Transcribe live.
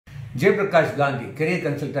Jayaprakash Gandhi, career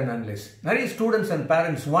consultant analyst. Many students and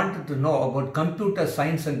parents wanted to know about computer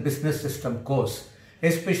science and business system course,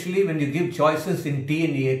 especially when you give choices in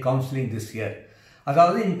TNEA counseling this year.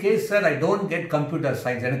 Aதாவது, in case sir I don't get computer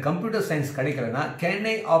science and computer science கிடைக்கலனா, can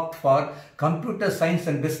I opt for computer science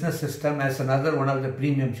and business system as another one of the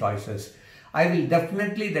premium choices? I will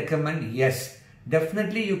definitely recommend yes.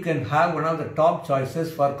 Definitely you can have one of the top choices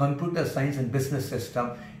for computer science and business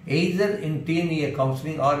system either in TNEA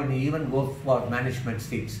counseling or when you even go for management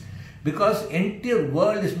seats. Because entire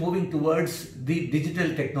world is moving towards the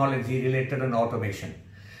digital technology related and automation.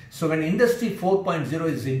 So when industry 4.0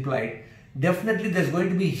 is implied, definitely there's going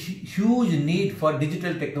to be huge need for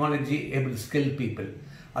digital technology able skilled people.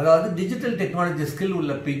 அதாவது digital technology skill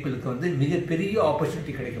உள்ள peopleக்கு வந்து மிகப்பெரிய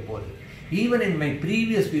opportunity கிடைக்க போகுது. Even in my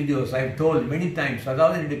previous videos I have told many times,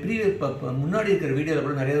 அதாவது இந்த previous முன்னாடி இருக்கிற வீடியோல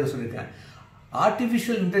கூட நிறைய தடவை சொல்லிருக்கேன்.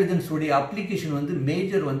 Artificial intelligence உடைய அப்ளிகேஷன் வந்து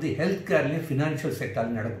மேஜர் வந்து ஹெல்த் கேர்லயும் ஃபினான்ஷியல்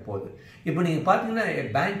செக்டார்லயும் நடக்க போகுது. இப்போ நீங்க பாத்தீங்கன்னா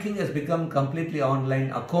banking has become completely online,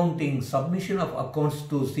 accounting, submission of accounts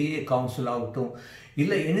to CA council ஆகட்டும்,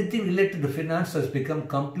 இல்ல anything related to finance has become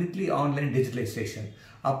completely online digitalization.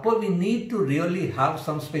 அப்போ we need to really have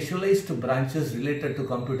some specialized branches related to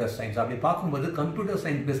computer science. அப்படி பார்க்கும்போது computer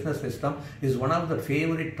science business system is one of the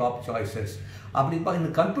favorite top choices. அப்படி in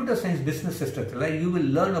the computer science business system you will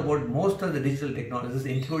learn about most of the digital technologies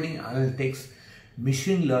including analytics,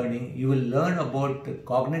 machine learning, you will learn about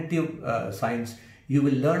cognitive science, you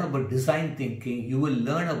will learn about design thinking, you will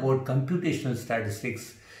learn about computational statistics,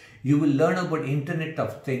 you will learn about Internet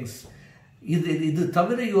of Things. இது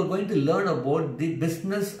தவிர you are going to learn about the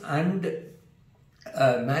business and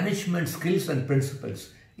management skills and principles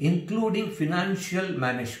including financial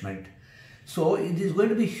management. So it is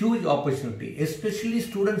going to be huge opportunity, especially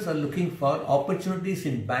students are looking for opportunities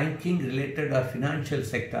in banking related or financial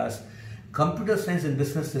sectors. Computer science and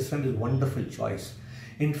business system is wonderful choice.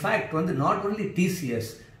 In fact, not only TCS,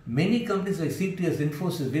 many companies like CTS,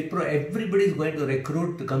 Infosys, Wipro, everybody is going to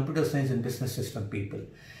recruit the computer science and business system people.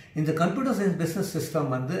 In the computer science business system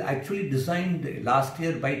actually designed last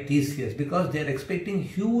year by TCS because they are expecting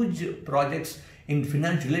huge projects in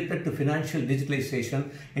related to financial digitalization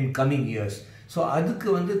in coming years. So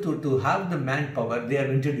adukku to have the manpower they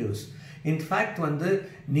have introduced. In fact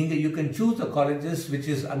you can choose the colleges which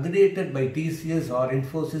is accredited by TCS or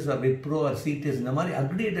Infosys or Wipro or CTS. In the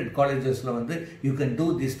accredited colleges you can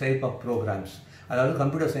do this type of programs. That is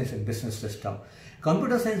computer science and business system.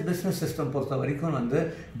 Computer science business system பொறுத்த வரைக்கும்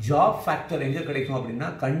job factor எங்க கிடைக்கும் அப்படின்னா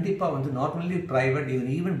கண்டிப்பா not only private,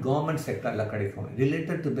 even government sectorல கிடைக்கும்.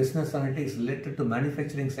 Related to business analytics, related to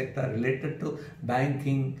manufacturing sector, related to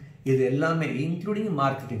banking, இது எல்லாமே including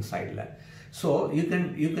marketing sideல. So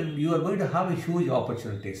you are going to have a huge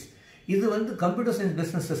opportunities. இது computer science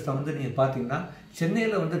business system நீங்க பாத்தீங்கன்னா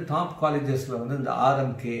சென்னையில top காலேजेसல இந்த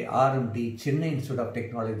RMK, RMD, Chennai Institute of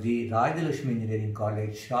Technology, Rajalakshmi Engineering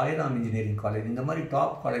College, Shairam Engineering College, இந்த மாதிரி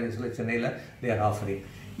top காலேजेसல சென்னையில they are offering.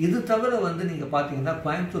 இது தவிர நீங்க பாத்தீங்கன்னா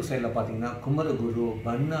கோயம்புத்தூர் சைடுல பாத்தீங்கன்னா Kumaraguru,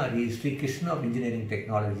 Bannari, Sri Krishna engineering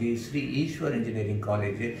technology, Sri Ishwar engineering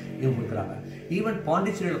college இவங்க இருக்கிறாங்க. ஈவன்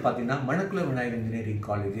பாண்டிச்சேரியில பாத்தீங்கன்னா மணக்குள விநாயகர் இன்ஜினியரிங்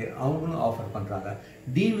காலேஜ் அவங்களும் ஆஃபர் பண்றாங்க.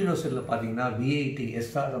 டி யூனிவர்சிட்டியில பாத்தீங்கன்னா VIT,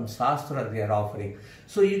 SRM, Sastra they are offering.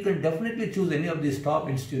 So you can definitely choose any of these top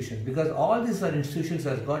institutions because all these are institutions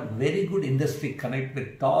has got very good industry connect with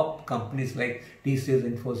top companies like TCS,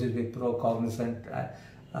 Infosys, Wipro, Cognizant,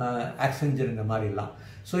 Accenture இந்த மாதிரிலாம்.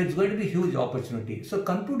 So it's going to be huge opportunity. So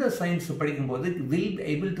computer science படிக்கும்போது will be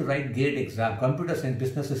able to write GATE exam. Computer science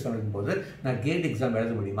business system இருக்கும்போது நான் GATE exam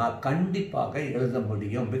எழுத முடியுமா? கண்டிப்பாக எழுத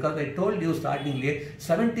முடியும். Because I told you startingly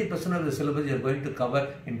 70% of the syllabus you are going to cover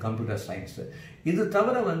in computer science. இது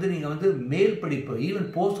தவிர நீங்க மேல் படிப்பு even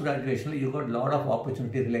post graduation you got lot of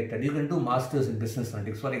opportunity related. You can do masters in business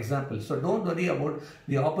analytics for example. So don't worry about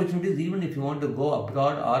the opportunities even if you want to go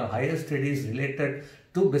abroad or higher studies related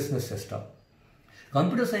to business system.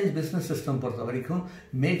 Computer science business system பொறுத்த வரைக்கும்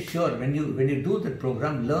make sure when you do that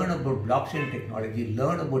program learn about blockchain technology,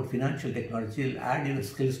 learn about financial technology, will add your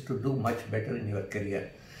skills to do much better in your career.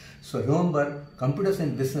 So remember, computer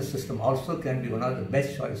science business system also can be one of the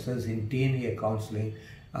best choices in TNEA counseling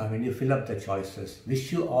when you fill up the choices. Wish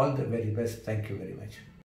you all the very best. Thank you very much.